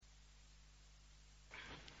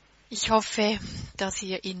Ich hoffe, dass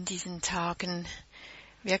ihr in diesen Tagen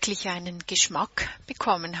wirklich einen Geschmack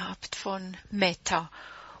bekommen habt von Metta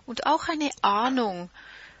und auch eine Ahnung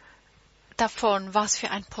davon, was für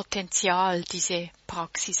ein Potenzial diese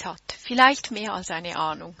Praxis hat. Vielleicht mehr als eine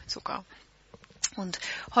Ahnung sogar. Und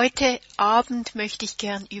heute Abend möchte ich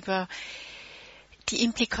gern über die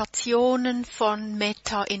Implikationen von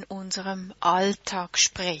Metta in unserem Alltag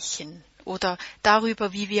sprechen oder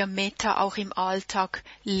darüber, wie wir Metta auch im Alltag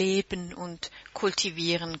leben und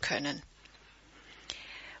kultivieren können.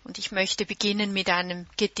 Und ich möchte beginnen mit einem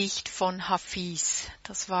Gedicht von Hafiz.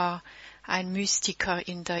 Das war ein Mystiker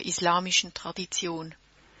in der islamischen Tradition.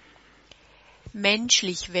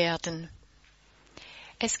 Menschlich werden.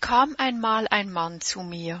 Es kam einmal ein Mann zu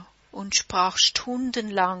mir und sprach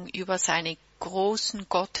stundenlang über seine großen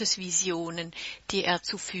Gottesvisionen, die er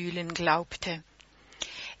zu fühlen glaubte.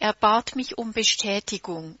 Er bat mich um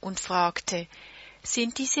Bestätigung und fragte,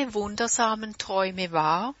 sind diese wundersamen Träume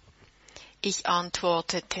wahr? Ich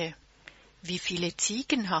antwortete, wie viele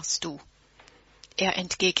Ziegen hast du? Er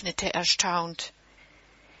entgegnete erstaunt,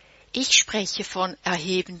 ich spreche von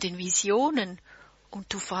erhebenden Visionen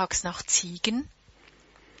und du fragst nach Ziegen?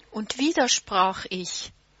 Und wieder sprach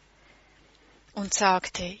ich und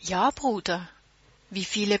sagte, ja Bruder, wie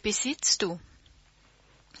viele besitzt du?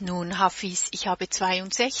 Nun, Hafiz, ich habe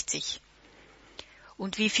 62.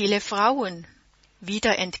 Und wie viele Frauen?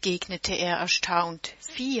 Wieder entgegnete er erstaunt,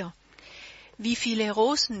 4. Wie viele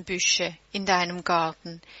Rosenbüsche in deinem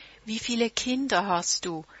Garten? Wie viele Kinder hast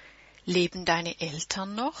du? Leben deine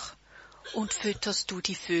Eltern noch? Und fütterst du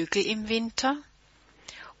die Vögel im Winter?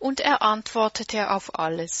 Und er antwortete auf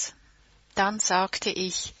alles. Dann sagte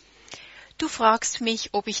ich, du fragst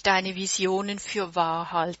mich, ob ich deine Visionen für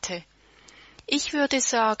wahr halte. Ich würde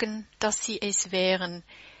sagen, dass sie es wären,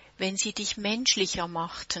 wenn sie dich menschlicher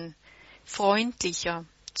machten, freundlicher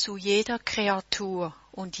zu jeder Kreatur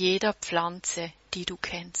und jeder Pflanze, die du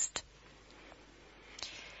kennst.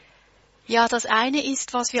 Ja, das eine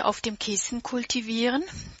ist, was wir auf dem Kissen kultivieren,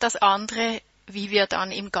 das andere, wie wir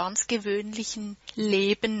dann im ganz gewöhnlichen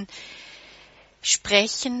Leben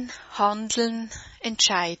sprechen, handeln,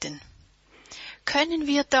 entscheiden. Können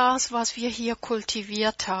wir das, was wir hier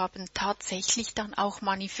kultiviert haben, tatsächlich dann auch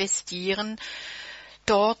manifestieren,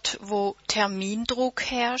 dort, wo Termindruck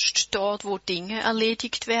herrscht, dort, wo Dinge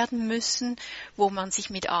erledigt werden müssen, wo man sich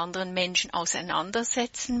mit anderen Menschen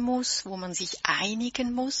auseinandersetzen muss, wo man sich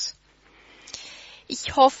einigen muss?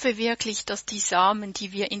 Ich hoffe wirklich, dass die Samen,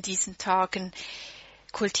 die wir in diesen Tagen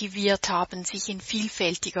kultiviert haben, sich in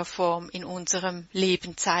vielfältiger Form in unserem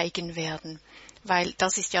Leben zeigen werden. Weil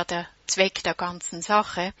das ist ja der Zweck der ganzen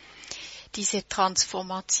Sache, diese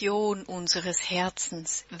Transformation unseres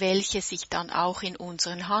Herzens, welche sich dann auch in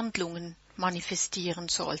unseren Handlungen manifestieren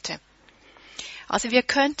sollte. Also wir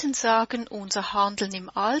könnten sagen, unser Handeln im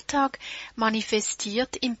Alltag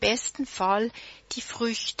manifestiert im besten Fall die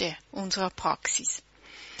Früchte unserer Praxis.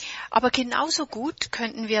 Aber genauso gut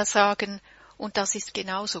könnten wir sagen, und das ist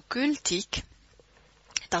genauso gültig,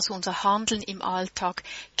 dass unser Handeln im Alltag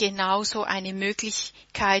genauso eine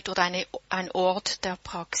Möglichkeit oder ein Ort der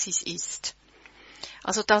Praxis ist.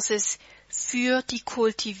 Also dass es für die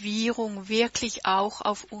Kultivierung wirklich auch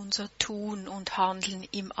auf unser Tun und Handeln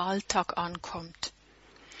im Alltag ankommt.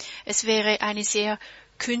 Es wäre eine sehr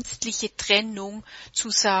künstliche Trennung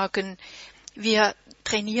zu sagen, wir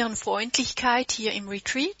trainieren Freundlichkeit hier im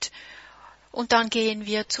Retreat und dann gehen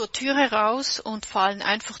wir zur Türe raus und fallen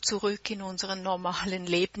einfach zurück in unseren normalen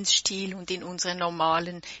Lebensstil und in unsere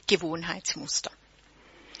normalen Gewohnheitsmuster.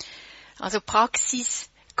 Also Praxis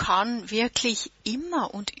kann wirklich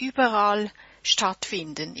immer und überall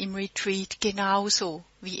stattfinden, im Retreat genauso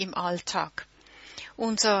wie im Alltag.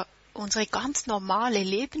 Unsere ganz normale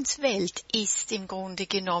Lebenswelt ist im Grunde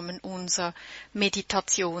genommen unser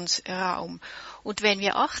Meditationsraum. Und wenn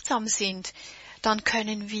wir achtsam sind, dann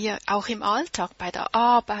können wir auch im Alltag, bei der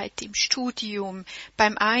Arbeit, im Studium,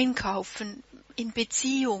 beim Einkaufen, in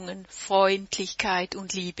Beziehungen Freundlichkeit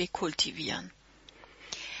und Liebe kultivieren.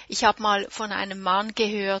 Ich habe mal von einem Mann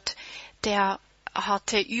gehört, der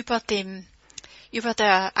hatte über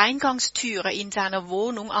der Eingangstüre in seiner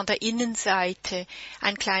Wohnung an der Innenseite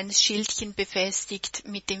ein kleines Schildchen befestigt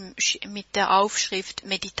mit der Aufschrift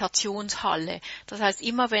Meditationshalle. Das heißt,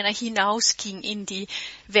 immer wenn er hinausging in die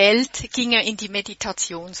Welt, ging er in die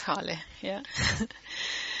Meditationshalle. Ja.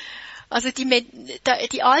 Also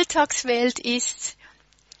die Alltagswelt ist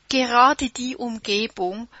gerade die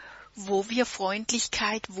Umgebung, wo wir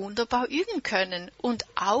Freundlichkeit wunderbar üben können und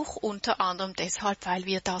auch unter anderem deshalb, weil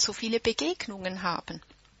wir da so viele Begegnungen haben.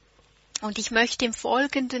 Und ich möchte im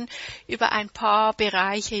Folgenden über ein paar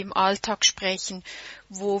Bereiche im Alltag sprechen,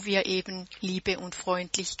 wo wir eben Liebe und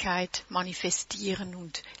Freundlichkeit manifestieren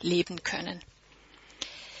und leben können.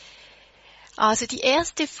 Also die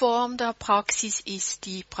erste Form der Praxis ist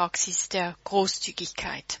die Praxis der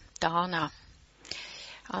Großzügigkeit, Dana.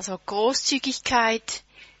 Also Großzügigkeit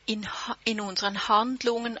in unseren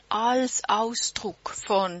Handlungen als Ausdruck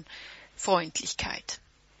von Freundlichkeit.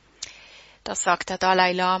 Das sagt der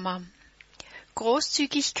Dalai Lama.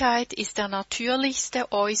 Großzügigkeit ist der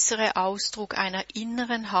natürlichste äußere Ausdruck einer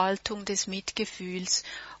inneren Haltung des Mitgefühls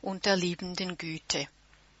und der liebenden Güte.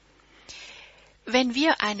 Wenn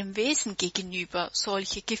wir einem Wesen gegenüber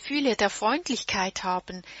solche Gefühle der Freundlichkeit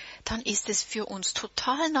haben, dann ist es für uns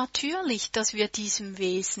total natürlich, dass wir diesem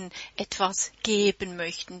Wesen etwas geben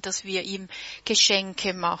möchten, dass wir ihm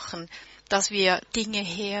Geschenke machen, dass wir Dinge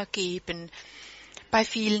hergeben. Bei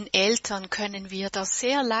vielen Eltern können wir das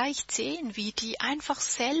sehr leicht sehen, wie die einfach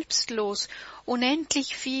selbstlos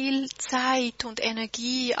unendlich viel Zeit und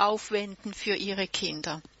Energie aufwenden für ihre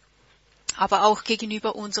Kinder. Aber auch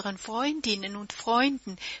gegenüber unseren Freundinnen und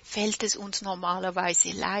Freunden fällt es uns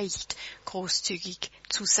normalerweise leicht, großzügig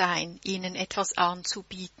zu sein, ihnen etwas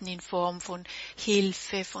anzubieten in Form von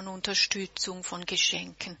Hilfe, von Unterstützung, von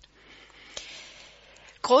Geschenken.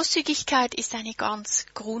 Großzügigkeit ist eine ganz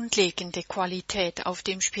grundlegende Qualität auf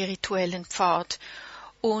dem spirituellen Pfad.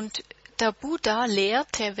 Und der Buddha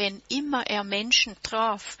lehrte, wenn immer er Menschen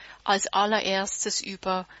traf, als allererstes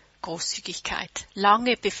über Großzügigkeit,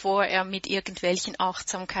 lange bevor er mit irgendwelchen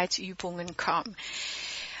Achtsamkeitsübungen kam.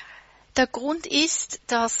 Der Grund ist,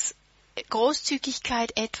 dass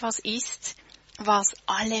Großzügigkeit etwas ist, was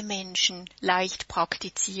alle Menschen leicht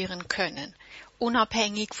praktizieren können,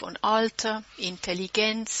 unabhängig von Alter,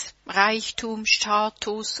 Intelligenz, Reichtum,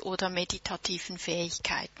 Status oder meditativen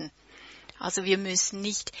Fähigkeiten. Also wir müssen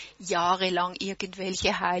nicht jahrelang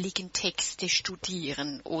irgendwelche heiligen Texte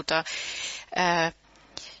studieren oder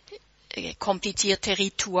komplizierte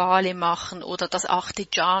Rituale machen oder das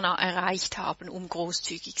 8. Jhana erreicht haben, um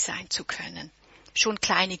großzügig sein zu können. Schon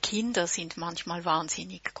kleine Kinder sind manchmal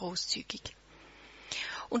wahnsinnig großzügig.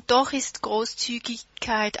 Und doch ist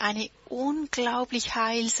Großzügigkeit eine unglaublich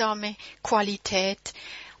heilsame Qualität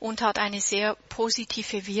und hat eine sehr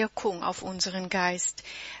positive Wirkung auf unseren Geist,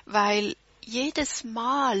 weil jedes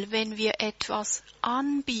Mal, wenn wir etwas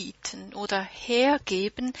anbieten oder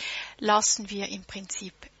hergeben, lassen wir im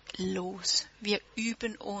Prinzip los. Wir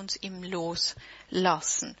üben uns im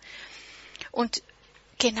Loslassen. Und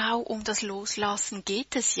genau um das Loslassen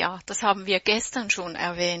geht es ja, das haben wir gestern schon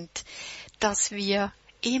erwähnt, dass wir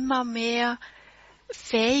immer mehr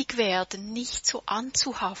fähig werden, nicht so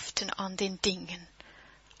anzuhaften an den Dingen,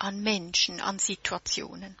 an Menschen, an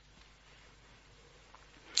Situationen.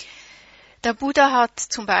 Der Buddha hat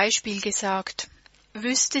zum Beispiel gesagt,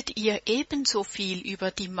 wüsstet ihr ebenso viel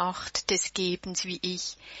über die Macht des Gebens wie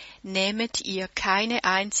ich, nehmet ihr keine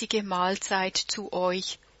einzige Mahlzeit zu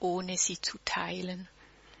euch, ohne sie zu teilen.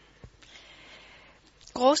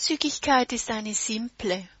 Großzügigkeit ist eine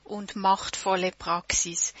simple und machtvolle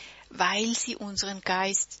Praxis, weil sie unseren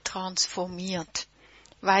Geist transformiert,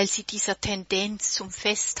 weil sie dieser Tendenz zum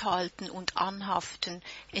Festhalten und Anhaften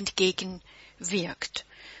entgegenwirkt.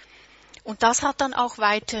 Und das hat dann auch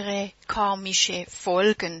weitere karmische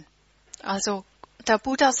Folgen. Also der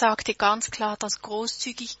Buddha sagte ganz klar, dass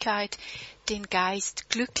Großzügigkeit den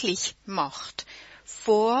Geist glücklich macht,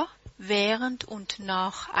 vor, während und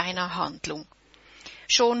nach einer Handlung.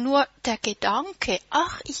 Schon nur der Gedanke,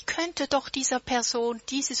 ach, ich könnte doch dieser Person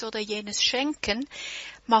dieses oder jenes schenken,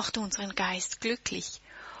 macht unseren Geist glücklich.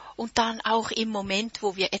 Und dann auch im Moment,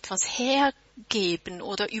 wo wir etwas hergeben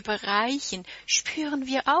oder überreichen, spüren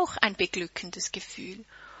wir auch ein beglückendes Gefühl.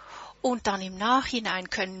 Und dann im Nachhinein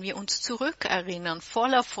können wir uns zurückerinnern,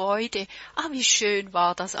 voller Freude, wie schön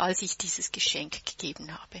war das, als ich dieses Geschenk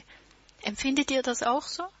gegeben habe. Empfindet ihr das auch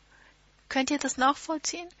so? Könnt ihr das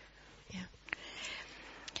nachvollziehen? Ja.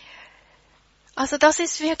 Also das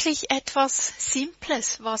ist wirklich etwas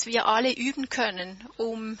Simples, was wir alle üben können,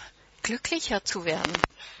 um glücklicher zu werden.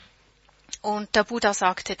 Und der Buddha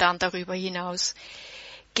sagte dann darüber hinaus,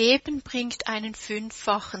 Geben bringt einen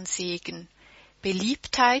 5-fachen Segen,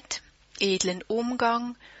 Beliebtheit, edlen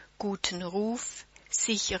Umgang, guten Ruf,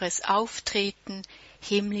 sicheres Auftreten,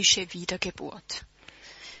 himmlische Wiedergeburt.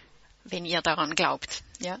 Wenn ihr daran glaubt,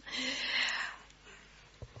 ja.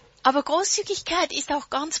 Aber Großzügigkeit ist auch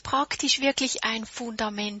ganz praktisch wirklich ein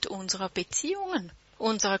Fundament unserer Beziehungen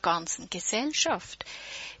unserer ganzen Gesellschaft.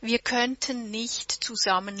 Wir könnten nicht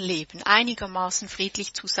zusammenleben, einigermaßen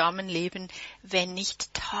friedlich zusammenleben, wenn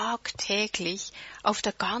nicht tagtäglich auf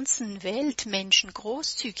der ganzen Welt Menschen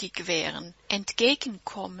großzügig wären,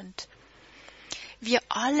 entgegenkommend. Wir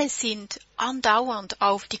alle sind andauernd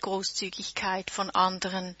auf die Großzügigkeit von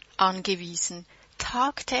anderen angewiesen.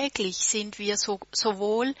 Tagtäglich sind wir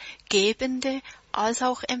sowohl Gebende als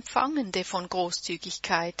auch Empfangende von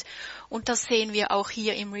Großzügigkeit. Und das sehen wir auch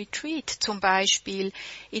hier im Retreat, zum Beispiel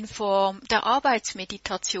in Form der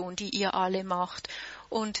Arbeitsmeditation, die ihr alle macht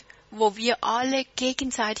und wo wir alle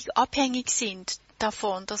gegenseitig abhängig sind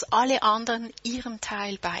davon, dass alle anderen ihren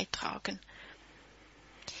Teil beitragen.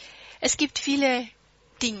 Es gibt viele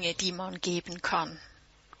Dinge, die man geben kann.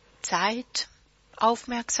 Zeit,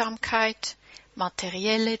 Aufmerksamkeit,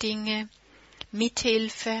 materielle Dinge,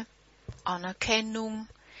 Mithilfe, Anerkennung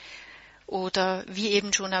oder wie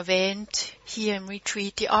eben schon erwähnt, hier im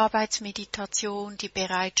Retreat die Arbeitsmeditation, die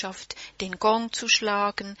Bereitschaft, den Gong zu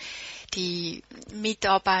schlagen, die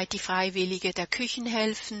Mitarbeit, die Freiwillige der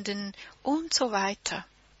Küchenhelfenden und so weiter.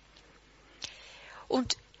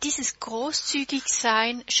 Und dieses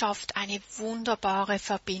Großzügigsein schafft eine wunderbare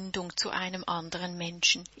Verbindung zu einem anderen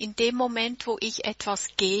Menschen. In dem Moment, wo ich etwas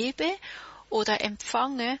gebe oder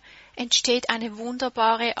empfange, entsteht eine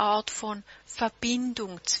wunderbare Art von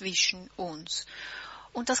Verbindung zwischen uns.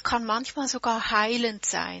 Und das kann manchmal sogar heilend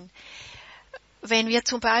sein. Wenn wir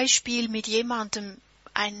zum Beispiel mit jemandem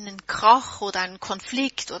einen Krach oder einen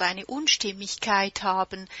Konflikt oder eine Unstimmigkeit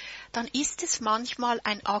haben, dann ist es manchmal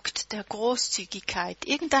ein Akt der Großzügigkeit,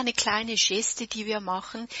 irgendeine kleine Geste, die wir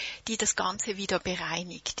machen, die das Ganze wieder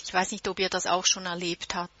bereinigt. Ich weiß nicht, ob ihr das auch schon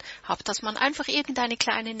erlebt habt, dass man einfach irgendeine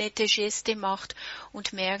kleine nette Geste macht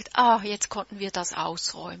und merkt, jetzt konnten wir das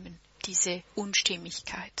ausräumen, diese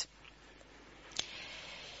Unstimmigkeit.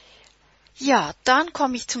 Ja, dann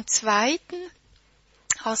komme ich zum zweiten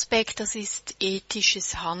Aspekt, das ist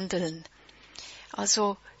ethisches Handeln.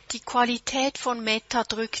 Also die Qualität von Metta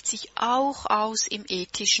drückt sich auch aus im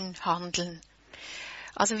ethischen Handeln.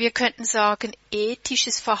 Also wir könnten sagen,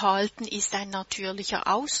 ethisches Verhalten ist ein natürlicher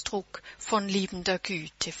Ausdruck von liebender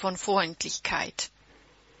Güte, von Freundlichkeit.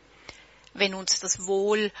 Wenn uns das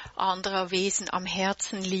Wohl anderer Wesen am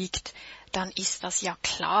Herzen liegt, dann ist das ja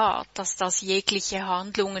klar, dass das jegliche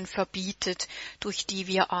Handlungen verbietet, durch die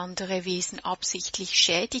wir andere Wesen absichtlich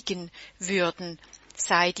schädigen würden,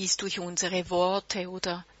 sei dies durch unsere Worte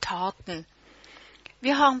oder Taten.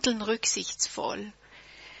 Wir handeln rücksichtsvoll,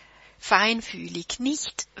 feinfühlig,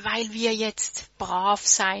 nicht weil wir jetzt brav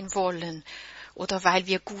sein wollen oder weil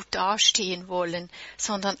wir gut dastehen wollen,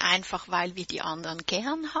 sondern einfach weil wir die anderen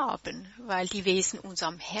gern haben, weil die Wesen uns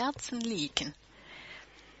am Herzen liegen.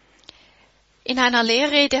 In einer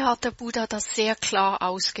Lehrrede hat der Buddha das sehr klar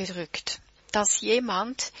ausgedrückt, dass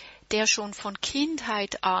jemand, der schon von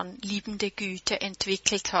Kindheit an liebende Güte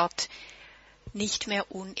entwickelt hat, nicht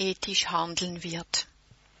mehr unethisch handeln wird.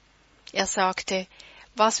 Er sagte,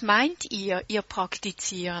 was meint ihr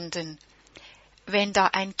Praktizierenden, wenn da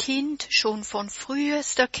ein Kind schon von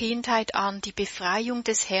frühester Kindheit an die Befreiung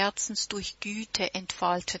des Herzens durch Güte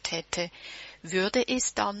entfaltet hätte, würde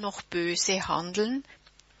es dann noch böse handeln?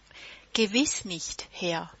 Gewiss nicht,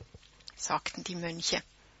 Herr, sagten die Mönche.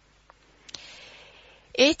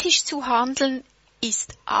 Ethisch zu handeln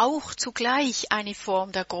ist auch zugleich eine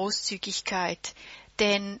Form der Großzügigkeit,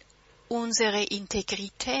 denn unsere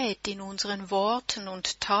Integrität in unseren Worten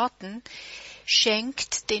und Taten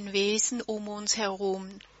schenkt den Wesen um uns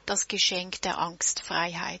herum das Geschenk der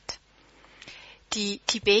Angstfreiheit. Die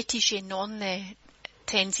tibetische Nonne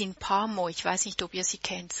Tenzin Palmo, ich weiß nicht, ob ihr sie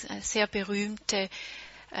kennt, eine sehr berühmte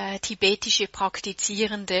tibetische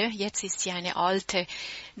Praktizierende, jetzt ist sie eine alte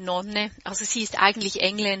Nonne, also sie ist eigentlich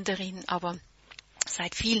Engländerin, aber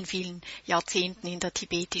seit vielen, vielen Jahrzehnten in der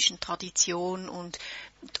tibetischen Tradition und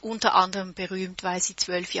unter anderem berühmt, weil sie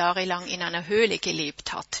 12 Jahre lang in einer Höhle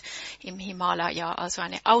gelebt hat, im Himalaya, also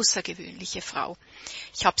eine außergewöhnliche Frau.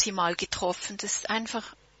 Ich habe sie mal getroffen, das ist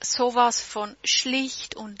einfach sowas von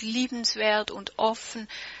schlicht und liebenswert und offen,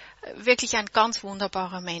 wirklich ein ganz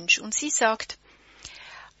wunderbarer Mensch. Und sie sagt,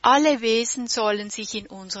 alle Wesen sollen sich in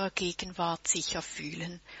unserer Gegenwart sicher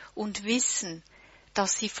fühlen und wissen,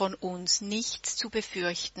 dass sie von uns nichts zu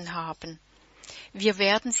befürchten haben. Wir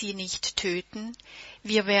werden sie nicht töten,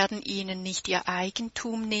 wir werden ihnen nicht ihr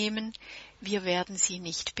Eigentum nehmen, wir werden sie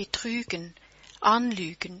nicht betrügen,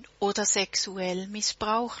 anlügen oder sexuell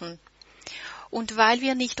missbrauchen. Und weil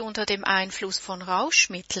wir nicht unter dem Einfluss von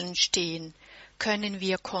Rauschmitteln stehen, können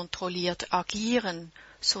wir kontrolliert agieren,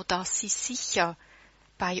 sodass sie sicher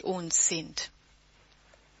bei uns sind.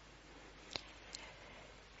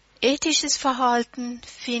 Ethisches Verhalten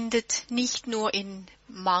findet nicht nur in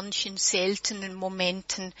manchen seltenen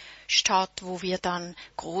Momenten statt, wo wir dann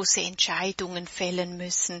große Entscheidungen fällen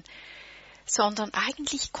müssen, sondern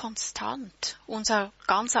eigentlich konstant. Unser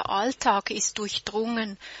ganzer Alltag ist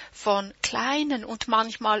durchdrungen von kleinen und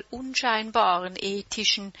manchmal unscheinbaren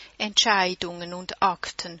ethischen Entscheidungen und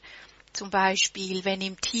Akten. Zum Beispiel, wenn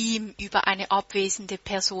im Team über eine abwesende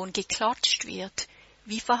Person geklatscht wird.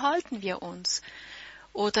 Wie verhalten wir uns?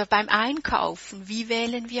 Oder beim Einkaufen, wie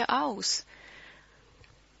wählen wir aus?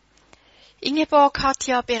 Ingeborg hat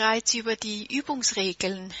ja bereits über die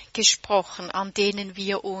Übungsregeln gesprochen, an denen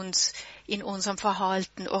wir uns in unserem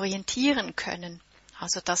Verhalten orientieren können.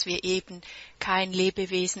 Also, dass wir eben kein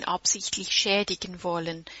Lebewesen absichtlich schädigen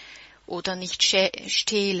wollen oder nicht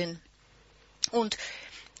stehlen. Und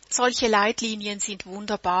solche Leitlinien sind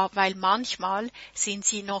wunderbar, weil manchmal sind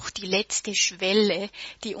sie noch die letzte Schwelle,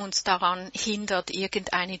 die uns daran hindert,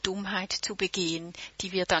 irgendeine Dummheit zu begehen,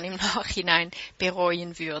 die wir dann im Nachhinein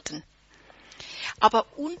bereuen würden. Aber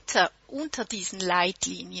unter diesen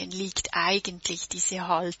Leitlinien liegt eigentlich diese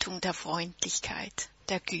Haltung der Freundlichkeit,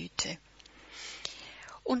 der Güte.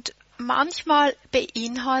 Und manchmal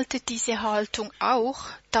beinhaltet diese Haltung auch,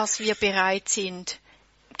 dass wir bereit sind,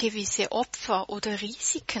 gewisse Opfer oder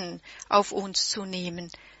Risiken auf uns zu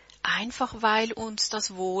nehmen, einfach weil uns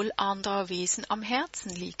das Wohl anderer Wesen am Herzen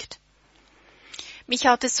liegt. Mich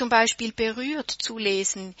hat es zum Beispiel berührt zu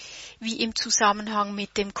lesen, wie im Zusammenhang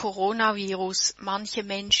mit dem Coronavirus manche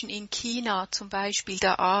Menschen in China, zum Beispiel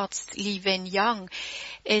der Arzt Li Wenyang,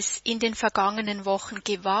 es in den vergangenen Wochen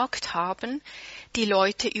gewagt haben, die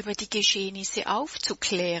Leute über die Geschehnisse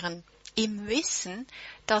aufzuklären, im Wissen,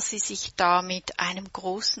 dass sie sich damit einem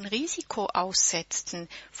großen Risiko aussetzten,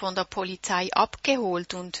 von der Polizei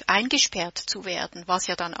abgeholt und eingesperrt zu werden, was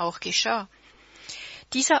ja dann auch geschah.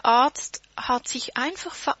 Dieser Arzt hat sich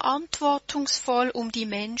einfach verantwortungsvoll um die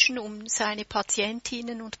Menschen, um seine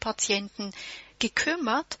Patientinnen und Patienten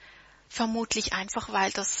gekümmert, vermutlich einfach,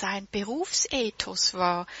 weil das sein Berufsethos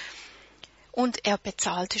war. Und er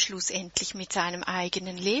bezahlte schlussendlich mit seinem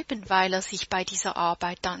eigenen Leben, weil er sich bei dieser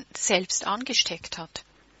Arbeit dann selbst angesteckt hat.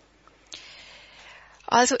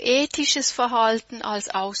 Also ethisches Verhalten als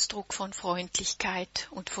Ausdruck von Freundlichkeit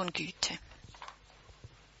und von Güte.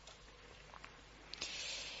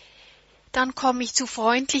 Dann komme ich zu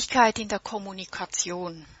Freundlichkeit in der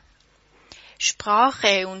Kommunikation.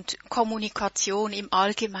 Sprache und Kommunikation im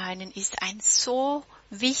Allgemeinen ist ein so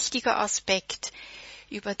wichtiger Aspekt,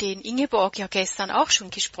 über den Ingeborg ja gestern auch schon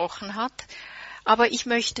gesprochen hat. Aber ich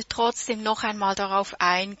möchte trotzdem noch einmal darauf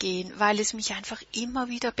eingehen, weil es mich einfach immer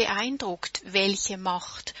wieder beeindruckt, welche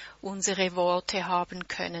Macht unsere Worte haben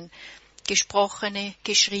können. Gesprochene,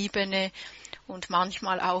 geschriebene und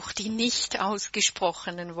manchmal auch die nicht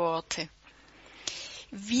ausgesprochenen Worte.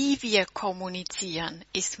 Wie wir kommunizieren,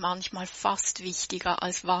 ist manchmal fast wichtiger,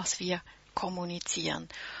 als was wir kommunizieren.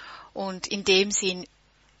 Und in dem Sinn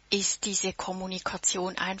ist diese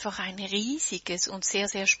Kommunikation einfach ein riesiges und sehr,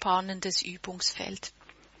 sehr spannendes Übungsfeld.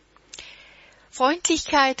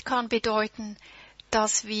 Freundlichkeit kann bedeuten,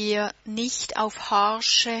 dass wir nicht auf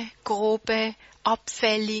harsche, grobe,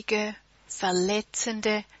 abfällige,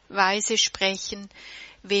 verletzende Weise sprechen,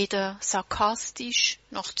 weder sarkastisch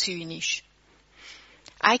noch zynisch.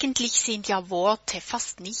 Eigentlich sind ja Worte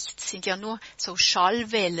fast nichts, sind ja nur so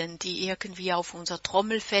Schallwellen, die irgendwie auf unser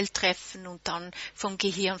Trommelfell treffen und dann vom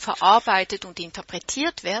Gehirn verarbeitet und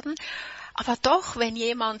interpretiert werden. Aber doch, wenn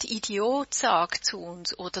jemand Idiot sagt zu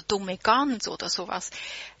uns oder dumme Gans oder sowas,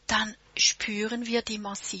 dann spüren wir die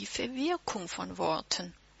massive Wirkung von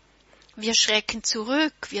Worten. Wir schrecken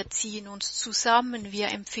zurück, wir ziehen uns zusammen, wir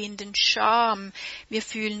empfinden Scham, wir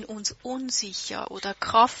fühlen uns unsicher oder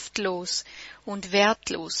kraftlos und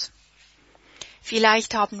wertlos.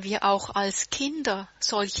 Vielleicht haben wir auch als Kinder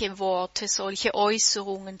solche Worte, solche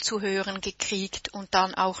Äußerungen zu hören gekriegt und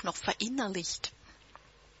dann auch noch verinnerlicht.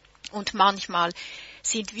 Und manchmal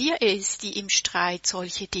sind wir es, die im Streit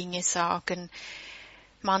solche Dinge sagen.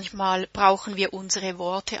 Manchmal brauchen wir unsere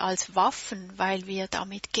Worte als Waffen, weil wir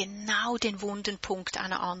damit genau den wunden Punkt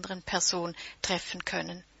einer anderen Person treffen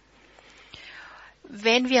können.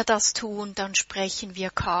 Wenn wir das tun, dann sprechen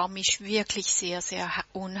wir karmisch wirklich sehr, sehr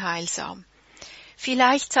unheilsam.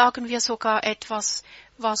 Vielleicht sagen wir sogar etwas,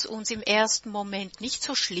 was uns im ersten Moment nicht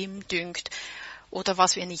so schlimm dünkt oder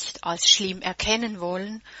was wir nicht als schlimm erkennen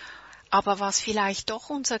wollen, aber was vielleicht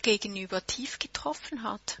doch unser Gegenüber tief getroffen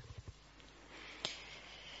hat.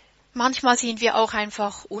 Manchmal sind wir auch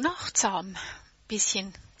einfach unachtsam,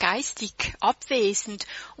 bisschen geistig abwesend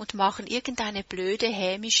und machen irgendeine blöde,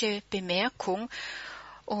 hämische Bemerkung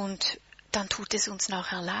und dann tut es uns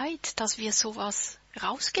nachher leid, dass wir sowas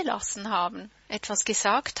rausgelassen haben, etwas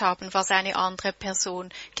gesagt haben, was eine andere Person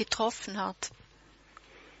getroffen hat.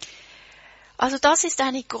 Also das ist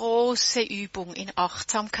eine große Übung in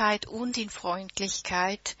Achtsamkeit und in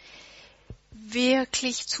Freundlichkeit,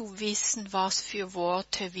 wirklich zu wissen, was für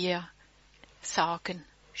Worte wir sagen,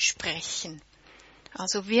 sprechen.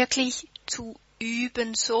 Also wirklich zu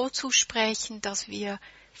üben, so zu sprechen, dass wir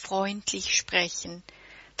freundlich sprechen,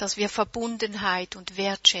 dass wir Verbundenheit und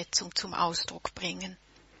Wertschätzung zum Ausdruck bringen.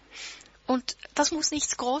 Und das muss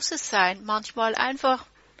nichts Großes sein, manchmal einfach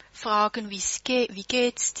fragen, wie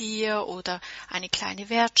geht's dir, oder eine kleine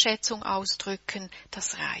Wertschätzung ausdrücken,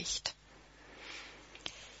 das reicht.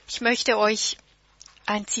 Ich möchte euch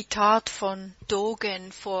ein Zitat von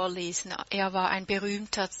Dogen vorlesen. Er war ein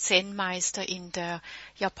berühmter Zen-Meister in der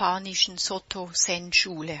japanischen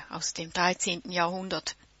Soto-Zen-Schule aus dem 13.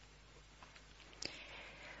 Jahrhundert.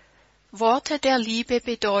 Worte der Liebe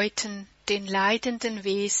bedeuten, den leidenden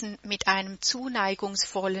Wesen mit einem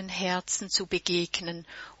zuneigungsvollen Herzen zu begegnen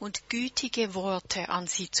und gütige Worte an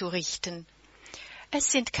sie zu richten.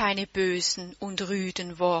 Es sind keine bösen und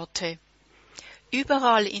rüden Worte.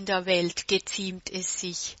 Überall in der Welt geziemt es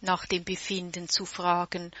sich, nach dem Befinden zu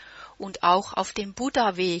fragen, und auch auf dem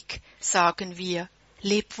Buddha-Weg sagen wir,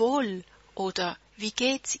 leb wohl oder wie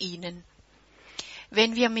geht's Ihnen?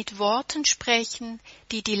 Wenn wir mit Worten sprechen,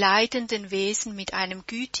 die die leidenden Wesen mit einem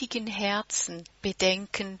gütigen Herzen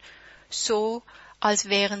bedenken, so als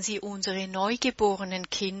wären sie unsere neugeborenen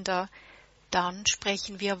Kinder, dann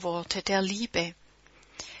sprechen wir Worte der Liebe.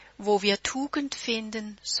 Wo wir Tugend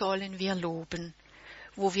finden, sollen wir loben.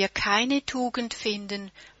 Wo wir keine Tugend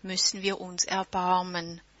finden, müssen wir uns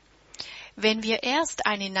erbarmen. Wenn wir erst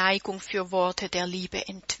eine Neigung für Worte der Liebe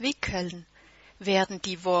entwickeln, werden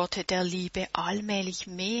die Worte der Liebe allmählich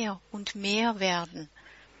mehr und mehr werden.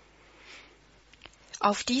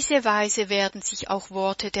 Auf diese Weise werden sich auch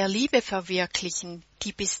Worte der Liebe verwirklichen,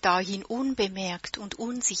 die bis dahin unbemerkt und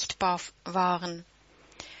unsichtbar waren.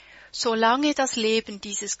 Solange das Leben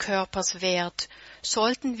dieses Körpers währt,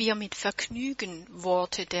 sollten wir mit Vergnügen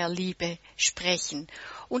Worte der Liebe sprechen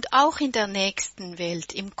und auch in der nächsten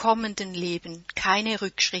Welt, im kommenden Leben, keine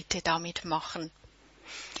Rückschritte damit machen.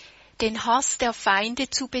 Den Hass der Feinde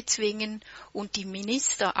zu bezwingen und die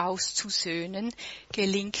Minister auszusöhnen,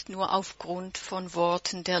 gelingt nur aufgrund von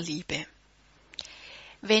Worten der Liebe.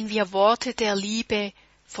 Wenn wir Worte der Liebe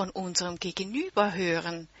von unserem Gegenüber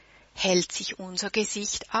hören, hält sich unser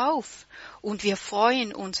Gesicht auf und wir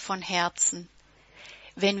freuen uns von Herzen.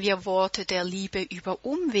 Wenn wir Worte der Liebe über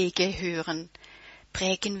Umwege hören,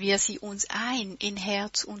 prägen wir sie uns ein in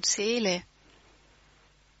Herz und Seele.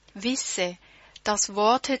 Wisse, dass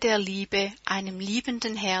Worte der Liebe einem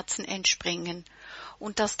liebenden Herzen entspringen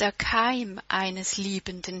und dass der Keim eines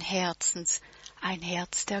liebenden Herzens ein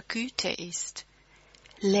Herz der Güte ist.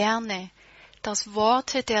 Lerne, dass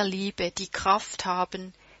Worte der Liebe die Kraft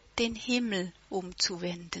haben, den Himmel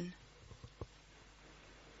umzuwenden.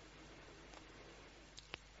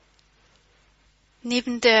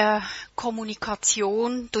 Neben der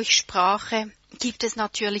Kommunikation durch Sprache gibt es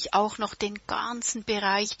natürlich auch noch den ganzen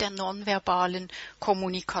Bereich der nonverbalen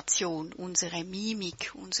Kommunikation, unsere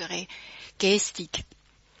Mimik, unsere Gestik.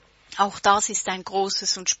 Auch das ist ein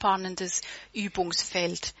großes und spannendes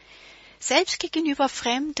Übungsfeld. Selbst gegenüber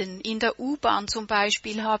Fremden, in der U-Bahn zum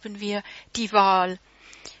Beispiel, haben wir die Wahl,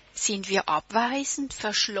 sind wir abweisend,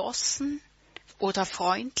 verschlossen oder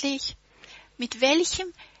freundlich? Mit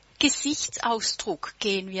welchem Gesichtsausdruck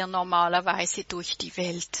gehen wir normalerweise durch die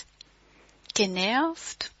Welt?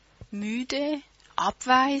 Genervt, müde,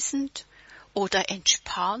 abweisend oder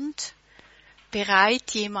entspannt,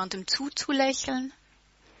 bereit, jemandem zuzulächeln?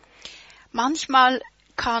 Manchmal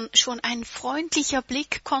kann schon ein freundlicher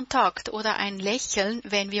Blickkontakt oder ein Lächeln,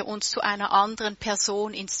 wenn wir uns zu einer anderen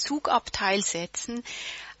Person ins Zugabteil setzen,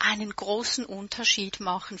 einen großen Unterschied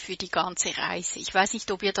machen für die ganze Reise. Ich weiß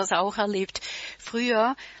nicht, ob ihr das auch erlebt.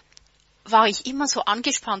 Früher war ich immer so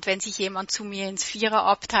angespannt, wenn sich jemand zu mir ins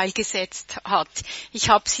Viererabteil gesetzt hat. Ich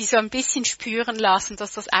habe sie so ein bisschen spüren lassen,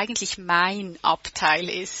 dass das eigentlich mein Abteil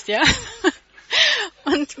ist, ja.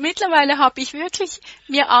 Und mittlerweile habe ich wirklich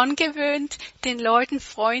mir angewöhnt, den Leuten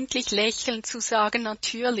freundlich lächelnd zu sagen,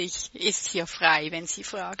 natürlich ist hier frei, wenn sie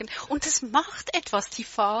fragen. Und das macht etwas, die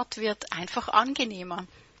Fahrt wird einfach angenehmer.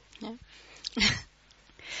 Ja.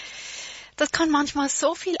 Das kann manchmal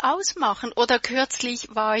so viel ausmachen. Oder kürzlich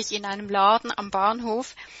war ich in einem Laden am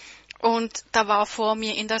Bahnhof und da war vor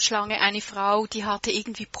mir in der Schlange eine Frau, die hatte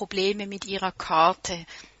irgendwie Probleme mit ihrer Karte.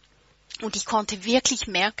 Und ich konnte wirklich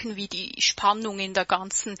merken, wie die Spannung in der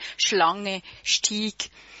ganzen Schlange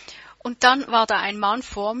stieg. Und dann war da ein Mann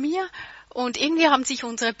vor mir Und irgendwie haben sich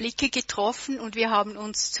unsere Blicke getroffen und wir haben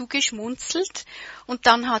uns zugeschmunzelt. Und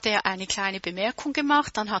dann hat er eine kleine Bemerkung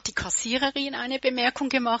gemacht, dann hat die Kassiererin eine Bemerkung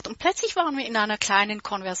gemacht und plötzlich waren wir in einer kleinen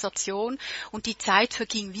Konversation und die Zeit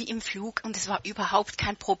verging wie im Flug und es war überhaupt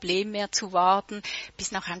kein Problem mehr zu warten,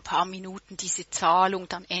 bis nach ein paar Minuten diese Zahlung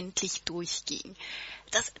dann endlich durchging.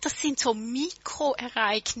 Das sind so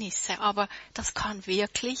Mikroereignisse, aber das kann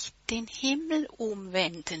wirklich den Himmel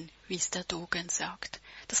umwenden, wie es der Dogen sagt.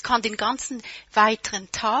 Das kann den ganzen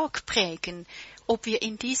weiteren Tag prägen, ob wir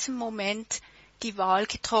in diesem Moment die Wahl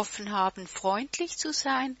getroffen haben, freundlich zu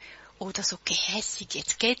sein oder so gehässig,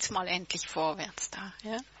 jetzt geht's mal endlich vorwärts da.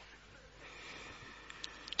 Ja?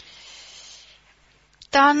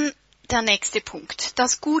 Dann der nächste Punkt,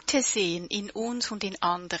 das Gute sehen in uns und in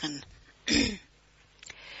anderen.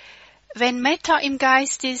 Wenn Metta im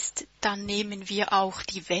Geist ist, dann nehmen wir auch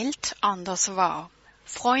die Welt anders wahr,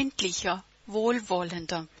 freundlicher,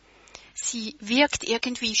 wohlwollender. Sie wirkt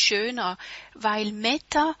irgendwie schöner, weil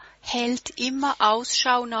Metta hält immer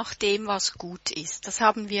Ausschau nach dem, was gut ist. Das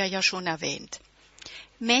haben wir ja schon erwähnt.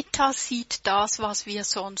 Metta sieht das, was wir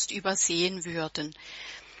sonst übersehen würden.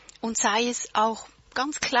 Und sei es auch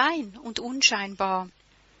ganz klein und unscheinbar.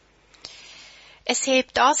 Es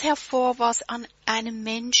hebt das hervor, was an einem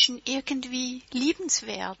Menschen irgendwie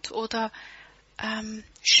liebenswert oder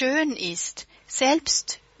schön ist,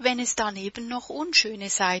 selbst wenn es daneben noch unschöne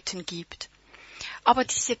Seiten gibt. Aber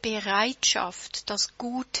diese Bereitschaft, das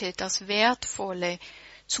Gute, das Wertvolle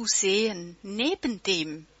zu sehen, neben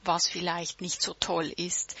dem, was vielleicht nicht so toll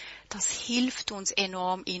ist, das hilft uns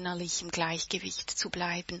enorm innerlich im Gleichgewicht zu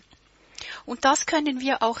bleiben. Und das können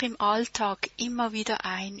wir auch im Alltag immer wieder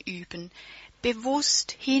einüben.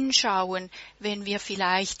 Bewusst hinschauen, wenn wir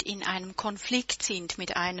vielleicht in einem Konflikt sind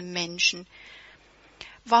mit einem Menschen.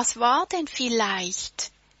 Was war denn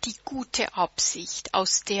vielleicht die gute Absicht,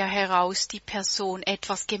 aus der heraus die Person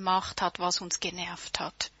etwas gemacht hat, was uns genervt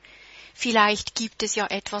hat? Vielleicht gibt es ja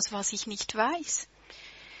etwas, was ich nicht weiß.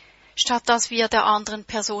 Statt dass wir der anderen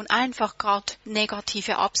Person einfach gerade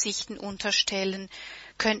negative Absichten unterstellen,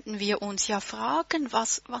 könnten wir uns ja fragen,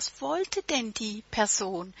 was wollte denn die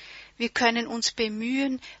Person? Wir können uns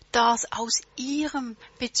bemühen, das aus ihrem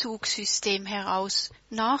Bezugssystem heraus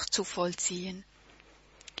nachzuvollziehen.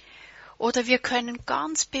 Oder wir können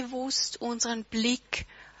ganz bewusst unseren Blick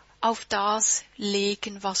auf das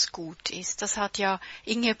legen, was gut ist. Das hat ja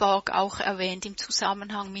Ingeborg auch erwähnt im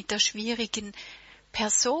Zusammenhang mit der schwierigen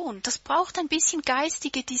Person. Das braucht ein bisschen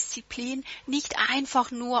geistige Disziplin, nicht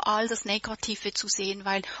einfach nur all das Negative zu sehen,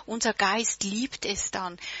 weil unser Geist liebt es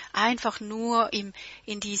dann, einfach nur in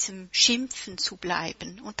diesem Schimpfen zu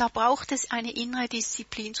bleiben. Und da braucht es eine innere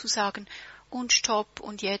Disziplin zu sagen, und stopp,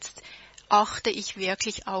 und jetzt achte ich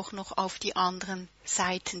wirklich auch noch auf die anderen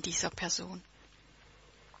Seiten dieser Person.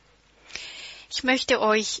 Ich möchte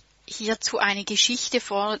euch hierzu eine Geschichte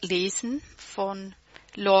vorlesen von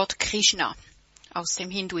Lord Krishna aus dem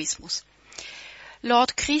Hinduismus.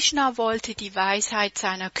 Lord Krishna wollte die Weisheit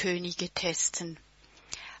seiner Könige testen.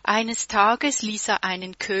 Eines Tages ließ er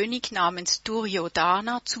einen König namens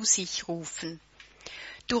Duryodhana zu sich rufen.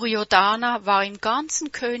 Duryodhana war im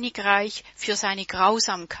ganzen Königreich für seine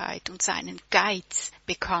Grausamkeit und seinen Geiz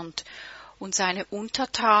bekannt, und seine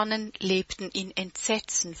Untertanen lebten in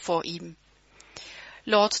Entsetzen vor ihm.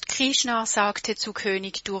 Lord Krishna sagte zu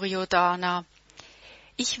König Duryodhana: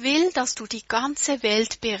 Ich will, dass du die ganze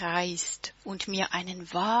Welt bereist und mir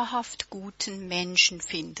einen wahrhaft guten Menschen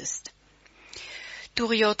findest.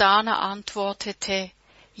 Duryodhana antwortete: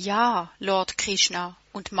 Ja, Lord Krishna,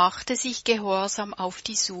 und machte sich gehorsam auf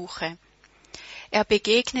die Suche. Er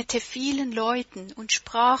begegnete vielen Leuten und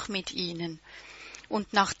sprach mit ihnen,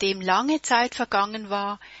 und nachdem lange Zeit vergangen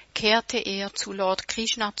war, kehrte er zu Lord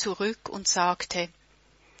Krishna zurück und sagte: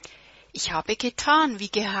 Ich habe getan, wie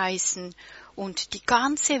geheißen, und die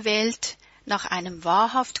ganze Welt nach einem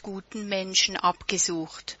wahrhaft guten Menschen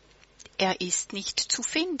abgesucht. Er ist nicht zu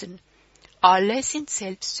finden. Alle sind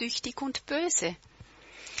selbstsüchtig und böse.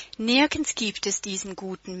 Nirgends gibt es diesen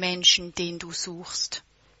guten Menschen, den du suchst.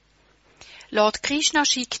 Lord Krishna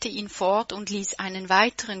schickte ihn fort und ließ einen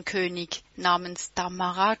weiteren König namens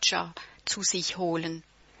Dharmaraja zu sich holen.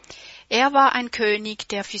 Er war ein König,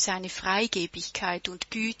 der für seine Freigebigkeit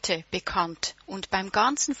und Güte bekannt und beim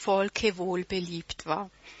ganzen Volke wohlbeliebt war.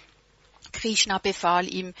 Krishna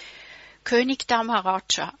befahl ihm: König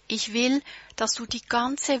Dharmaraja, ich will, dass du die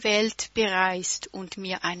ganze Welt bereist und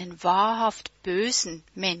mir einen wahrhaft bösen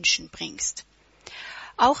Menschen bringst.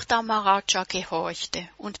 Auch Dharmaraja gehorchte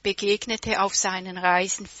und begegnete auf seinen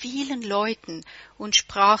Reisen vielen Leuten und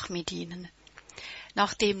sprach mit ihnen.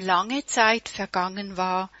 Nachdem lange Zeit vergangen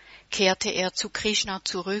war, kehrte er zu Krishna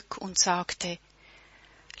zurück und sagte: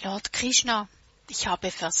 Lord Krishna, ich habe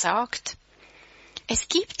versagt. Es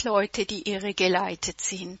gibt Leute, die irregeleitet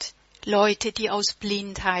sind, Leute, die aus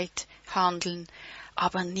Blindheit handeln,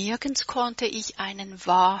 aber nirgends konnte ich einen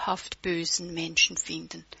wahrhaft bösen Menschen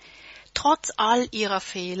finden. Trotz all ihrer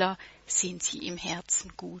Fehler sind sie im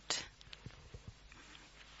Herzen gut.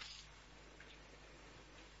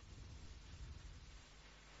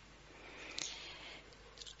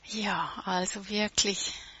 Ja, also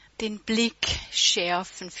wirklich den Blick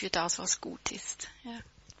schärfen für das, was gut ist. Ja.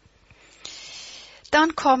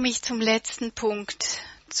 Dann komme ich zum letzten Punkt,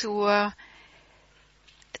 zu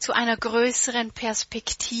einer größeren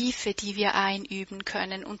Perspektive, die wir einüben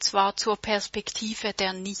können, und zwar zur Perspektive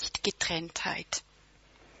der Nicht-Getrenntheit.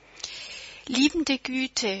 Liebende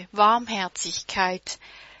Güte, Warmherzigkeit,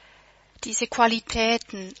 diese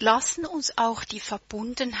Qualitäten lassen uns auch die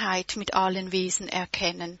Verbundenheit mit allen Wesen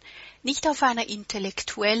erkennen, nicht auf einer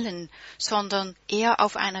intellektuellen, sondern eher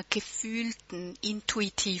auf einer gefühlten,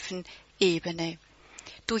 intuitiven Ebene.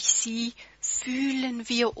 Durch sie fühlen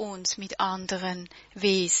wir uns mit anderen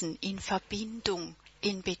Wesen in Verbindung,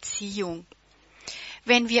 in Beziehung.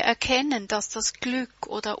 Wenn wir erkennen, dass das Glück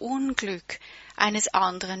oder Unglück eines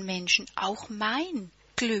anderen Menschen auch mein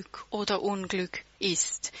Glück oder Unglück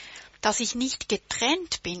ist, dass ich nicht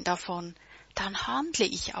getrennt bin davon, dann handle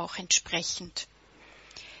ich auch entsprechend.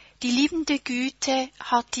 Die liebende Güte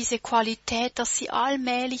hat diese Qualität, dass sie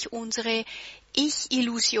allmählich unsere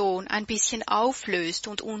Ich-Illusion ein bisschen auflöst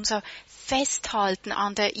und unser Festhalten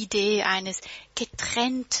an der Idee eines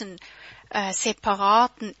getrennten,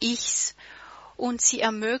 separaten Ichs, und sie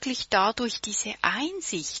ermöglicht dadurch diese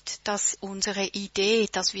Einsicht, dass unsere Idee,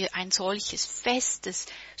 dass wir ein solches festes,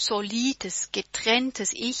 solides,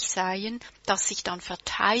 getrenntes Ich seien, das sich dann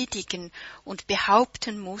verteidigen und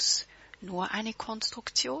behaupten muss, nur eine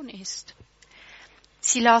Konstruktion ist.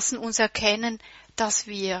 Sie lassen uns erkennen, dass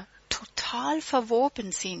wir total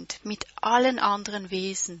verwoben sind mit allen anderen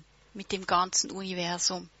Wesen, mit dem ganzen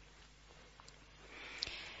Universum.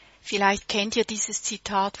 Vielleicht kennt ihr dieses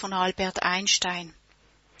Zitat von Albert Einstein.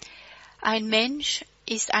 Ein Mensch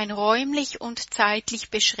ist ein räumlich und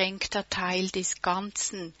zeitlich beschränkter Teil des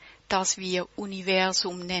Ganzen, das wir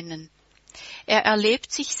Universum nennen. Er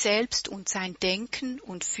erlebt sich selbst und sein Denken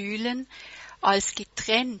und Fühlen als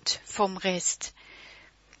getrennt vom Rest,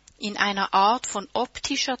 in einer Art von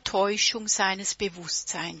optischer Täuschung seines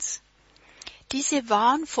Bewusstseins. Diese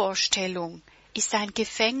Wahnvorstellung ist ein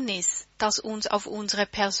Gefängnis, das uns auf unsere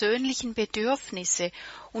persönlichen Bedürfnisse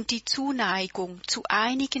und die Zuneigung zu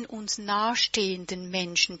einigen uns nahestehenden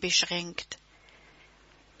Menschen beschränkt.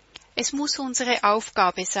 Es muss unsere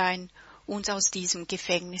Aufgabe sein, uns aus diesem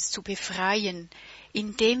Gefängnis zu befreien,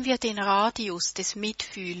 indem wir den Radius des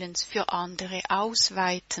Mitfühlens für andere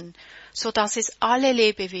ausweiten, so dass es alle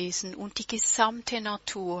Lebewesen und die gesamte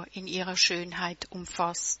Natur in ihrer Schönheit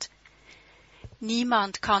umfasst.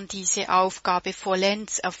 Niemand kann diese Aufgabe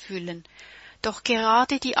vollends erfüllen, doch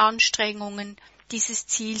gerade die Anstrengungen, dieses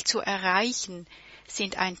Ziel zu erreichen,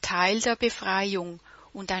 sind ein Teil der Befreiung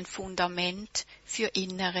und ein Fundament für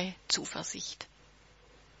innere Zuversicht.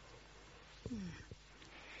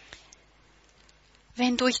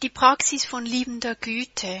 Wenn durch die Praxis von liebender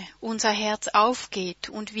Güte unser Herz aufgeht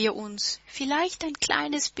und wir uns vielleicht ein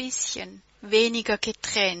kleines bisschen weniger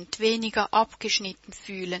getrennt, weniger abgeschnitten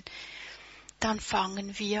fühlen, dann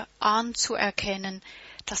fangen wir an zu erkennen,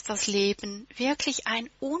 dass das Leben wirklich ein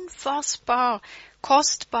unfassbar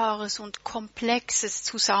kostbares und komplexes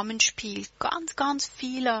Zusammenspiel ganz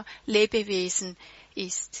vieler Lebewesen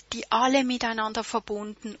ist, die alle miteinander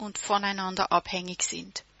verbunden und voneinander abhängig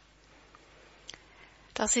sind.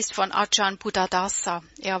 Das ist von Ajahn Buddhadasa.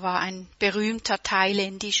 Er war ein berühmter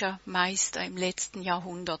thailändischer Meister im letzten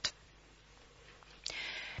Jahrhundert.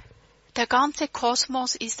 Der ganze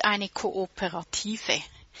Kosmos ist eine Kooperative.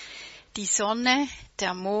 Die Sonne,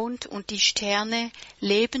 der Mond und die Sterne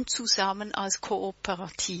leben zusammen als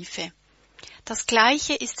Kooperative. Das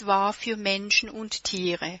Gleiche ist wahr für Menschen und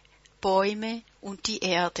Tiere, Bäume und die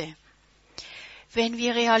Erde. Wenn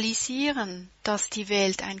wir realisieren, dass die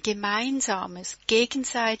Welt ein gemeinsames,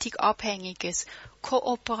 gegenseitig abhängiges,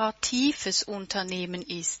 kooperatives Unternehmen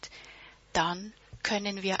ist, dann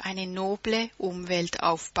können wir eine noble Umwelt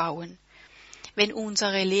aufbauen. Wenn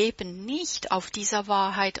unsere Leben nicht auf dieser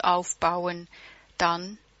Wahrheit aufbauen,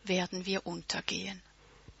 dann werden wir untergehen.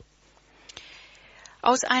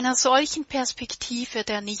 Aus einer solchen Perspektive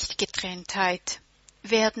der Nicht-Getrenntheit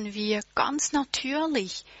werden wir ganz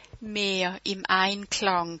natürlich mehr im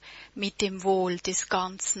Einklang mit dem Wohl des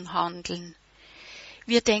Ganzen handeln.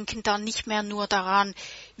 Wir denken dann nicht mehr nur daran,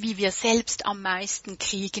 wie wir selbst am meisten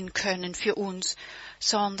kriegen können für uns,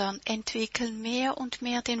 sondern entwickeln mehr und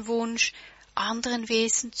mehr den Wunsch, anderen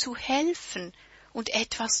Wesen zu helfen und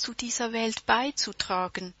etwas zu dieser Welt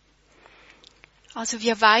beizutragen. Also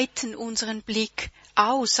wir weiten unseren Blick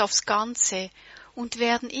aus aufs Ganze und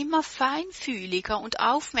werden immer feinfühliger und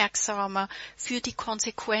aufmerksamer für die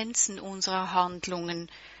Konsequenzen unserer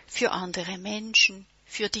Handlungen, für andere Menschen,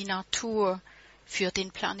 für die Natur, für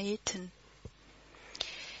den Planeten.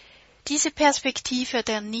 Diese Perspektive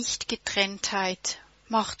der Nicht-Getrenntheit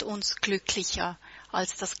macht uns glücklicher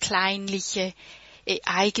als das kleinliche,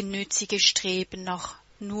 eigennützige Streben nach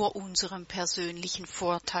nur unserem persönlichen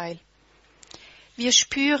Vorteil. Wir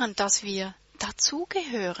spüren, dass wir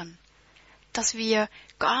dazugehören, dass wir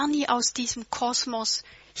gar nie aus diesem Kosmos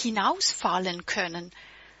hinausfallen können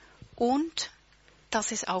und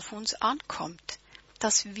dass es auf uns ankommt,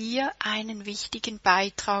 dass wir einen wichtigen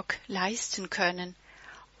Beitrag leisten können,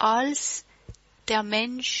 als der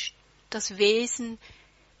Mensch, das Wesen,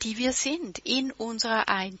 die wir sind, in unserer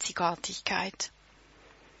Einzigartigkeit.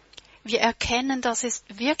 Wir erkennen, dass es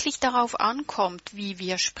wirklich darauf ankommt, wie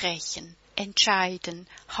wir sprechen, entscheiden,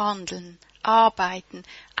 handeln, arbeiten,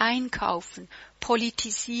 einkaufen,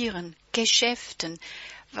 politisieren, geschäften,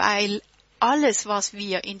 weil alles, was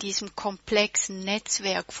wir in diesem komplexen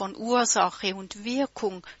Netzwerk von Ursache und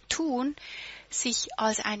Wirkung tun, sich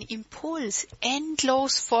als ein Impuls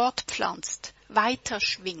endlos fortpflanzt,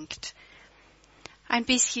 weiterschwingt. Ein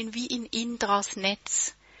bisschen wie in Indras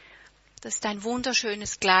Netz. Das ist ein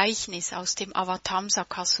wunderschönes Gleichnis aus dem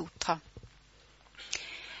Avatamsaka Sutra.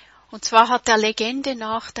 Und zwar hat der Legende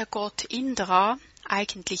nach der Gott Indra,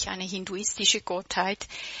 eigentlich eine hinduistische Gottheit,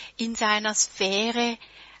 in seiner Sphäre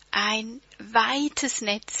ein weites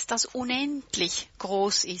Netz, das unendlich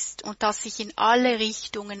groß ist und das sich in alle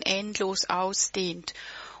Richtungen endlos ausdehnt.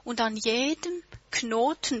 Und an jedem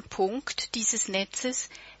Knotenpunkt dieses Netzes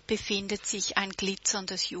befindet sich ein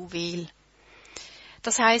glitzerndes Juwel.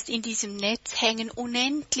 Das heißt, in diesem Netz hängen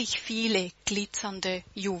unendlich viele glitzernde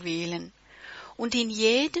Juwelen. Und in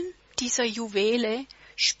jedem dieser Juwele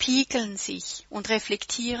spiegeln sich und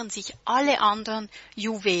reflektieren sich alle anderen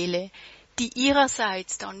Juwele, die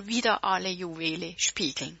ihrerseits dann wieder alle Juwele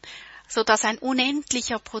spiegeln, sodass ein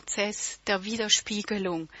unendlicher Prozess der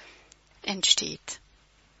Widerspiegelung entsteht.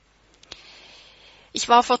 Ich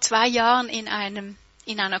war vor 2 Jahren in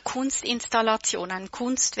einer Kunstinstallation, einem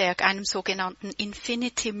Kunstwerk, einem sogenannten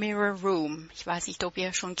Infinity Mirror Room. Ich weiß nicht, ob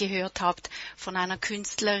ihr schon gehört habt von einer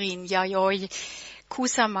Künstlerin, Yayoi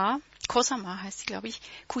Kusama heißt sie, glaube ich,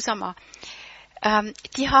 Kusama.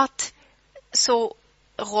 Die hat so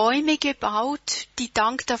Räume gebaut, die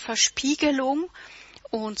dank der Verspiegelung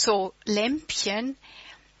und so Lämpchen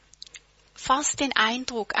fast den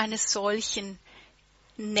Eindruck eines solchen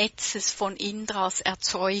Netzes von Indras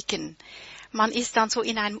erzeugen. Man ist dann so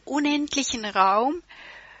in einem unendlichen Raum,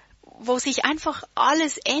 wo sich einfach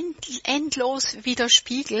alles endlos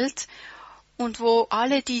widerspiegelt und wo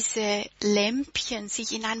alle diese Lämpchen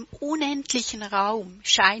sich in einem unendlichen Raum,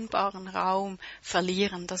 scheinbaren Raum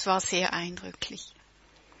verlieren. Das war sehr eindrücklich.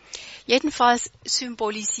 Jedenfalls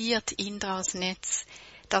symbolisiert Indras Netz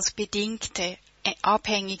das bedingte,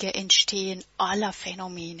 abhängige Entstehen aller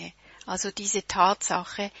Phänomene. Also diese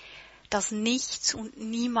Tatsache, dass nichts und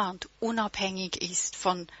niemand unabhängig ist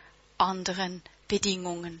von anderen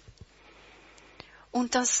Bedingungen.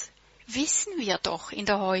 Und das wissen wir doch in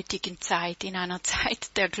der heutigen Zeit, in einer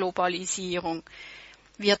Zeit der Globalisierung.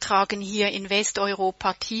 Wir tragen hier in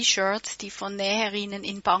Westeuropa T-Shirts, die von Näherinnen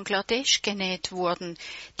in Bangladesch genäht wurden,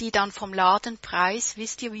 die dann vom Ladenpreis,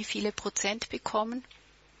 wisst ihr, wie viele Prozent bekommen?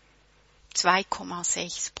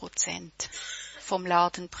 2,6% vom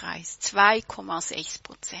Ladenpreis.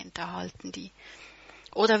 2,6% erhalten die.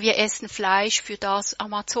 Oder wir essen Fleisch, für das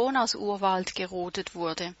Amazonas-Urwald gerodet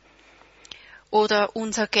wurde. Oder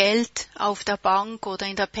unser Geld auf der Bank oder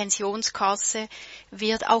in der Pensionskasse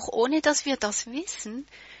wird, auch ohne dass wir das wissen,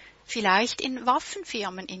 vielleicht in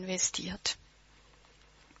Waffenfirmen investiert.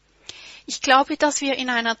 Ich glaube, dass wir in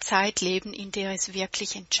einer Zeit leben, in der es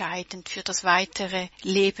wirklich entscheidend für das weitere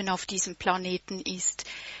Leben auf diesem Planeten ist,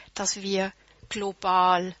 dass wir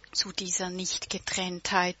global zu dieser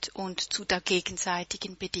Nicht-Getrenntheit und zu der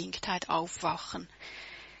gegenseitigen Bedingtheit aufwachen.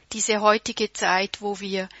 Diese heutige Zeit, wo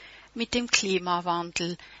wir mit dem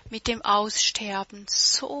Klimawandel, mit dem Aussterben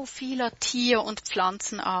so vieler Tier- und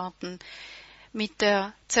Pflanzenarten, mit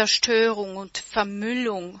der Zerstörung und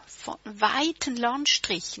Vermüllung von weiten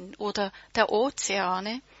Landstrichen oder der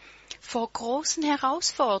Ozeane vor großen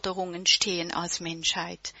Herausforderungen stehen als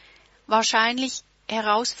Menschheit. Wahrscheinlich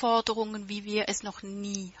Herausforderungen, wie wir es noch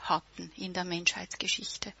nie hatten in der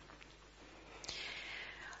Menschheitsgeschichte.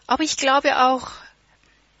 Aber ich glaube auch,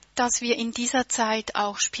 dass wir in dieser Zeit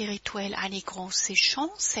auch spirituell eine große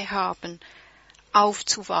Chance haben,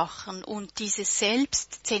 aufzuwachen und diese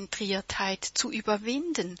Selbstzentriertheit zu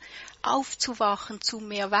überwinden, aufzuwachen zu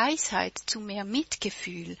mehr Weisheit, zu mehr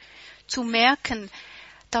Mitgefühl, zu merken,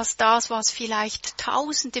 dass das, was vielleicht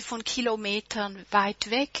Tausende von Kilometern weit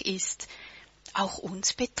weg ist, auch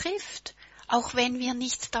uns betrifft, auch wenn wir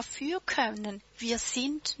nichts dafür können. Wir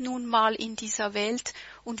sind nun mal in dieser Welt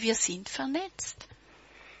und wir sind vernetzt.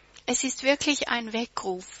 Es ist wirklich ein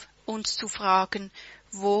Weckruf, uns zu fragen,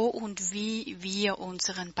 wo und wie wir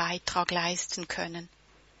unseren Beitrag leisten können.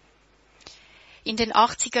 In den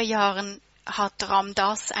 80er Jahren hat Ram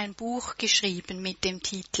Dass ein Buch geschrieben mit dem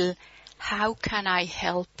Titel How can I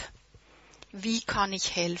help? Wie kann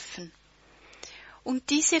ich helfen? Und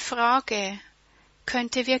diese Frage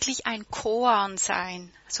könnte wirklich ein Koan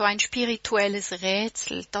sein, so ein spirituelles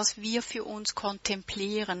Rätsel, das wir für uns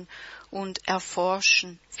kontemplieren und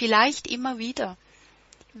erforschen. Vielleicht immer wieder.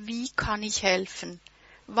 Wie kann ich helfen?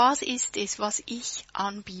 Was ist es, was ich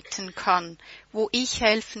anbieten kann, wo ich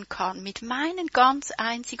helfen kann mit meinen ganz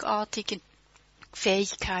einzigartigen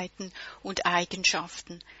Fähigkeiten und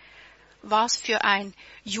Eigenschaften? Was für ein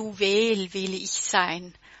Juwel will ich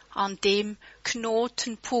sein an dem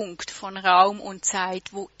Knotenpunkt von Raum und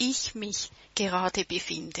Zeit, wo ich mich gerade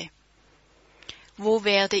befinde? Wo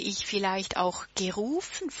werde ich vielleicht auch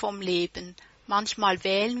gerufen vom Leben? Manchmal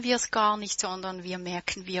wählen wir es gar nicht, sondern wir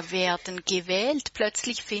merken, wir werden gewählt.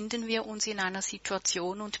 Plötzlich finden wir uns in einer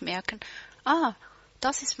Situation und merken,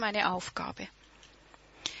 das ist meine Aufgabe.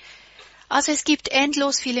 Also es gibt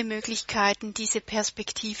endlos viele Möglichkeiten, diese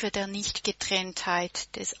Perspektive der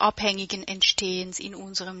Nicht-Getrenntheit, des abhängigen Entstehens in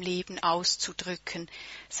unserem Leben auszudrücken,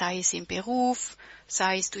 sei es im Beruf,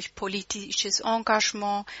 sei es durch politisches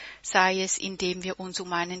Engagement, sei es indem wir uns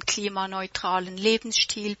um einen klimaneutralen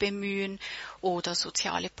Lebensstil bemühen oder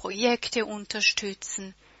soziale Projekte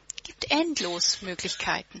unterstützen. Es gibt endlos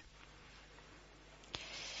Möglichkeiten.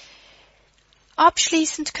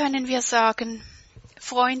 Abschließend können wir sagen,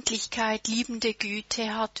 Freundlichkeit, liebende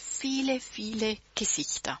Güte hat viele, viele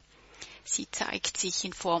Gesichter. Sie zeigt sich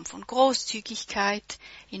in Form von Großzügigkeit,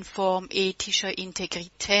 in Form ethischer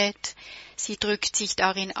Integrität. Sie drückt sich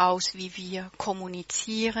darin aus, wie wir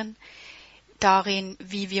kommunizieren, darin,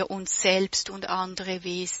 wie wir uns selbst und andere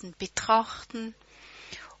Wesen betrachten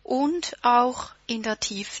und auch in der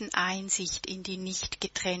tiefen Einsicht in die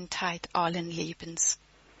Nicht-Getrenntheit allen Lebens.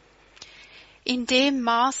 In dem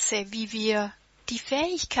Maße, wie wir die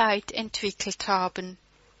Fähigkeit entwickelt haben,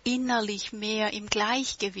 innerlich mehr im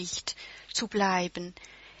Gleichgewicht zu bleiben,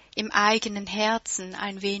 im eigenen Herzen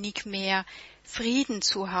ein wenig mehr Frieden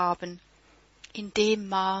zu haben, in dem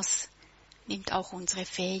Maß nimmt auch unsere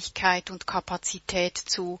Fähigkeit und Kapazität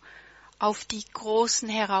zu, auf die großen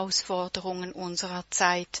Herausforderungen unserer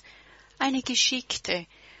Zeit eine geschickte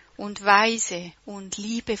und weise und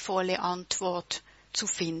liebevolle Antwort zu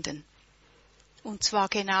finden. Und zwar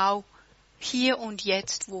genau hier und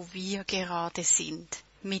jetzt, wo wir gerade sind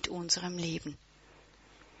mit unserem Leben.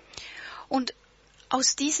 Und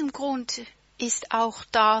aus diesem Grund ist auch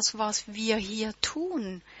das, was wir hier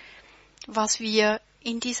tun, was wir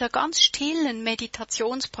in dieser ganz stillen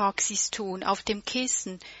Meditationspraxis tun, auf dem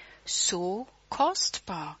Kissen, so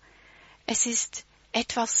kostbar. Es ist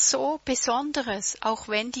etwas so Besonderes, auch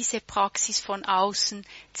wenn diese Praxis von außen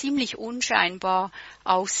ziemlich unscheinbar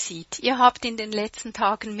aussieht. Ihr habt in den letzten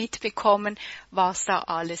Tagen mitbekommen, was da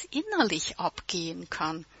alles innerlich abgehen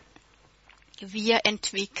kann. Wir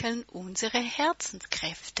entwickeln unsere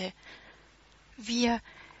Herzenskräfte. Wir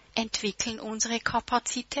entwickeln unsere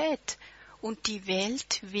Kapazität und die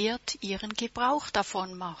Welt wird ihren Gebrauch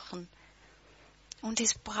davon machen. Und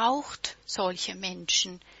es braucht solche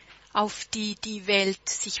Menschen, auf die die Welt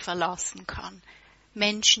sich verlassen kann.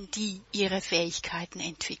 Menschen, die ihre Fähigkeiten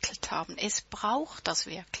entwickelt haben. Es braucht das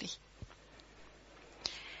wirklich.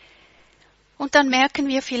 Und dann merken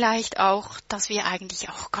wir vielleicht auch, dass wir eigentlich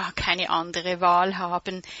auch gar keine andere Wahl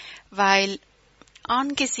haben, weil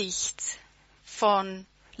angesichts von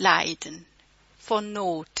Leiden, von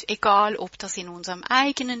Not, egal ob das in unserem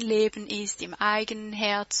eigenen Leben ist, im eigenen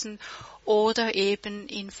Herzen oder eben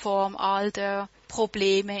in Form all der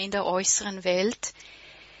Probleme in der äußeren Welt,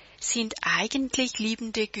 sind eigentlich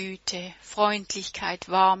liebende Güte, Freundlichkeit,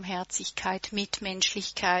 Warmherzigkeit,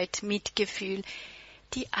 Mitmenschlichkeit, Mitgefühl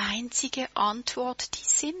die einzige Antwort, die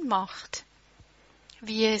Sinn macht.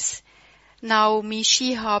 Wie es Naomi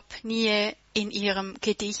Shihab nie in ihrem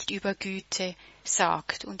Gedicht über Güte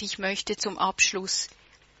sagt. Und ich möchte zum Abschluss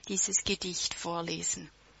dieses Gedicht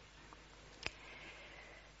vorlesen.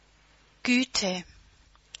 Güte.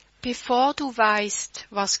 Bevor du weißt,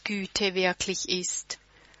 was Güte wirklich ist,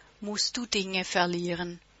 musst du Dinge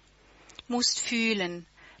verlieren, musst fühlen,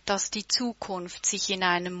 dass die Zukunft sich in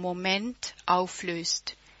einem Moment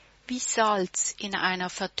auflöst, wie Salz in einer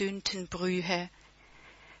verdünnten Brühe.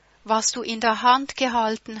 Was du in der Hand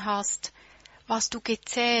gehalten hast, was du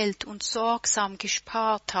gezählt und sorgsam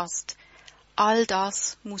gespart hast, all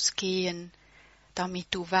das muss gehen, damit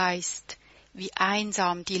du weißt, wie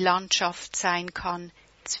einsam die Landschaft sein kann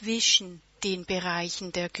zwischen den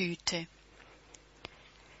Bereichen der Güte.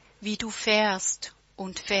 Wie du fährst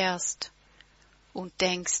und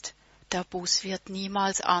denkst, der Bus wird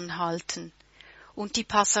niemals anhalten, und die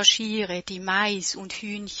Passagiere, die Mais und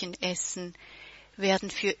Hühnchen essen,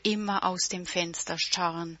 werden für immer aus dem Fenster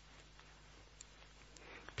starren.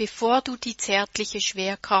 Bevor du die zärtliche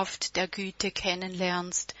Schwerkraft der Güte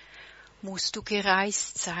kennenlernst, musst du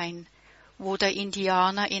gereist sein, wo der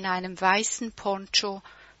Indianer in einem weißen Poncho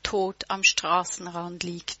tot am Straßenrand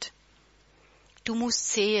liegt. Du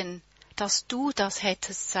musst sehen, dass du das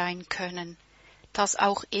hättest sein können, dass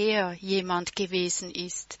auch er jemand gewesen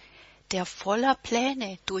ist, der voller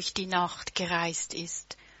Pläne durch die Nacht gereist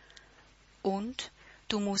ist. Und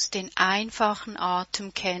du musst den einfachen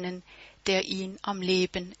Atem kennen, der ihn am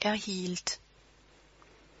Leben erhielt.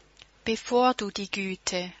 Bevor du die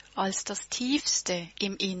Güte als das Tiefste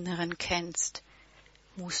im Inneren kennst,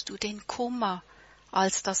 musst du den Kummer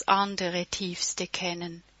als das andere Tiefste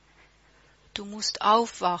kennen. Du musst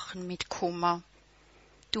aufwachen mit Kummer.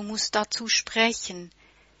 Du musst dazu sprechen,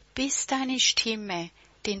 bis deine Stimme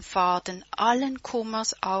den Faden allen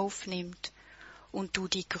Kummers aufnimmt und du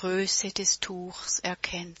die Größe des Tuchs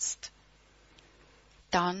erkennst.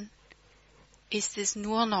 Dann ist es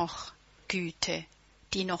nur noch Güte,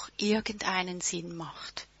 die noch irgendeinen Sinn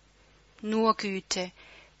macht. Nur Güte,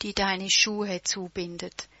 die deine Schuhe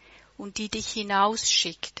zubindet und die dich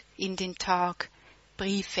hinausschickt in den Tag,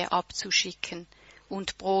 Briefe abzuschicken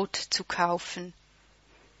und Brot zu kaufen.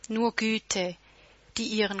 Nur Güte, die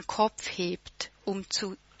ihren Kopf hebt,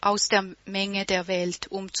 aus der Menge der Welt,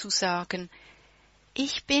 um zu sagen,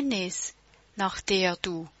 ich bin es, nach der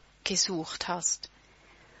du gesucht hast,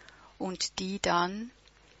 und die dann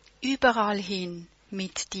überall hin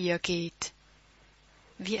mit dir geht,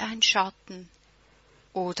 wie ein Schatten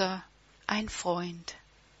oder ein Freund.